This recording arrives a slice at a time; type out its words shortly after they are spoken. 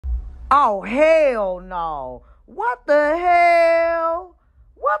Oh, hell no. What the hell?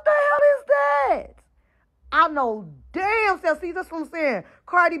 What the hell is that? I know damn self. See, that's what I'm saying.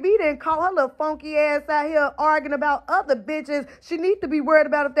 Cardi B didn't call her little funky ass out here arguing about other bitches. She needs to be worried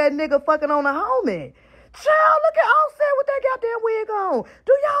about if that nigga fucking on a homie. Child, look at Offset with that goddamn wig on.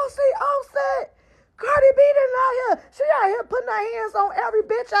 Do y'all see Offset? Cardi B didn't out here. She out here putting her hands on every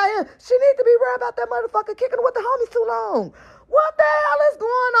bitch out here. She needs to be worried about that motherfucker kicking with the homies too long. What the hell is going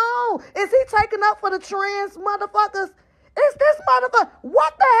on? Is he taking up for the trans motherfuckers? Is this motherfucker?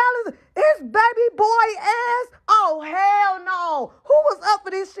 What the hell is it? His baby boy ass? Oh, hell no. Who was up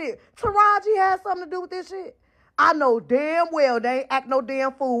for this shit? Taraji had something to do with this shit? I know damn well they ain't act no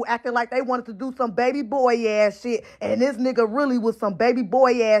damn fool acting like they wanted to do some baby boy ass shit. And this nigga really was some baby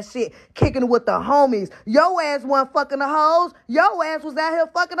boy ass shit kicking with the homies. Yo ass wasn't fucking the hoes. Yo ass was out here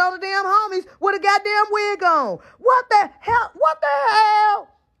fucking on the damn homies with a goddamn wig on. What the hell? What the hell?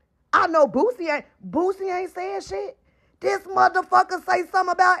 I know Boosie ain't saying shit. This motherfucker say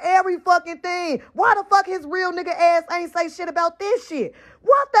something about every fucking thing. Why the fuck his real nigga ass ain't say shit about this shit?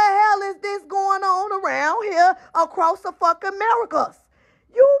 What the hell is this going on around here across the fucking Americas?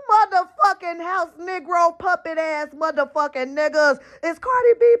 You motherfucking house Negro puppet ass motherfucking niggas. Is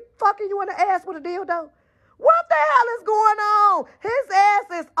Cardi B fucking you in the ass with a dildo? What the hell is going on? His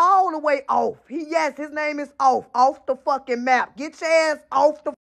ass is all the way off. His name is off the fucking map. Get your ass off the